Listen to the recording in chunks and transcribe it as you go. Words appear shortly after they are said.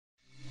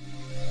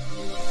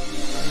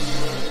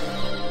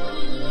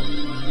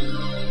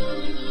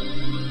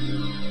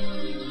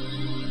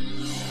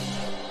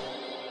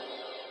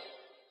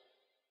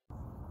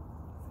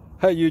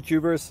Hey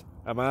YouTubers,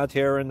 I'm out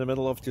here in the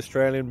middle of the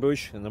Australian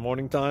bush in the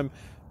morning time.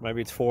 Maybe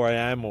it's 4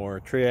 a.m.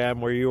 or 3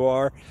 a.m. where you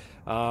are.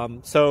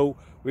 So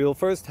we'll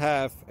first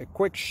have a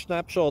quick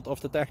snapshot of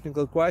the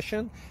technical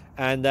question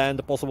and then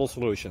the possible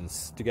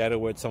solutions, together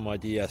with some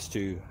ideas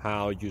to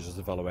how users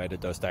evaluated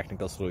those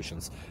technical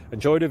solutions.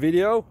 Enjoy the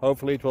video,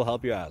 hopefully it will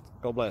help you out.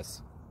 God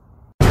bless.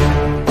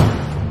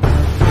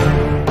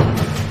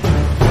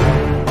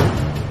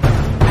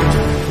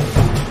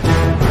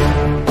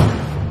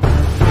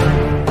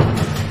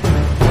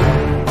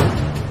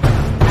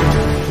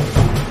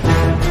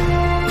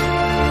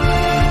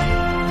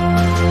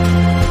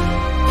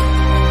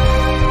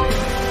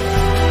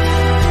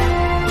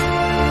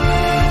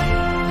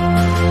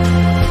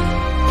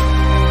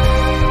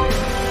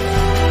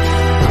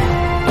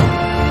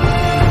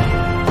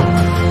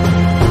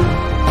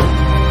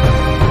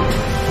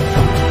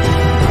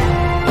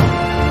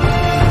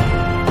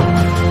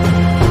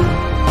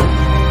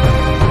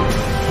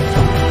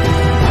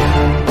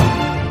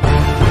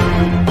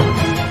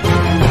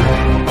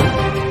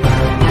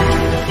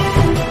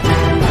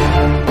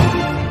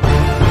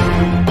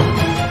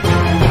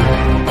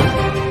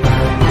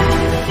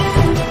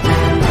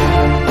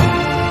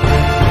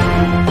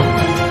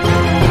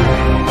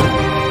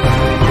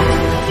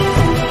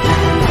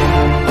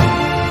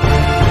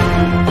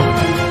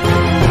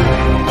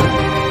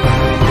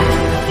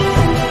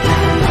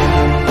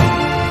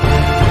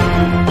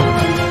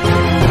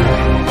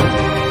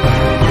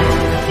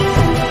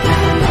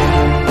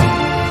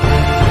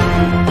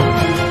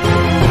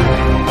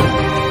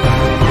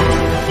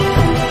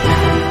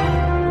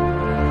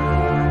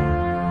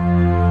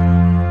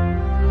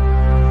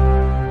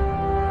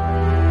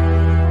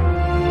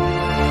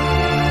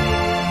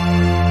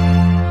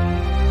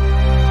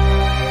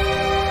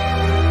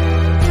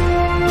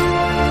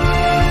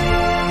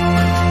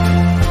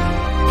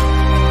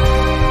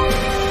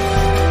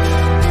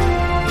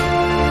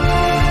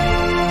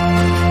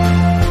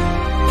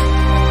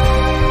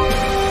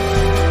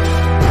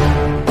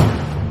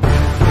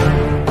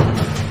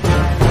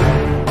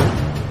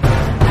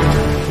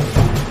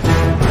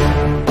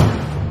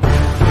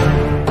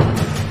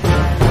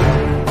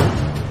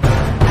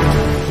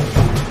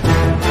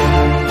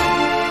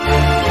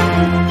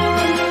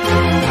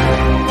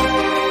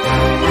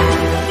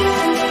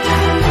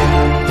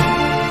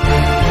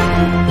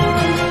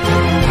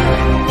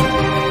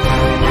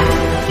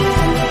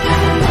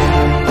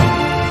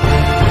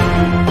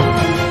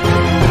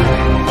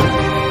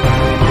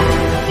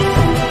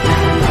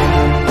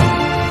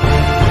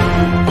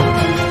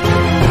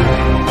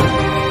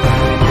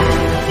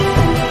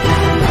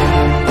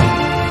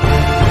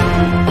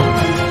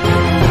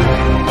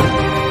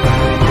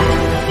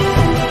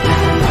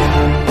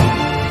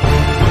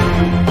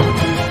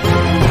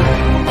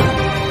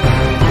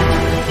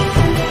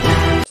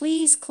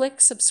 Please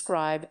click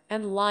subscribe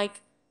and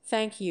like.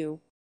 Thank you.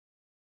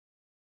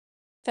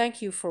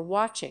 Thank you for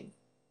watching.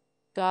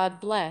 God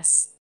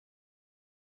bless.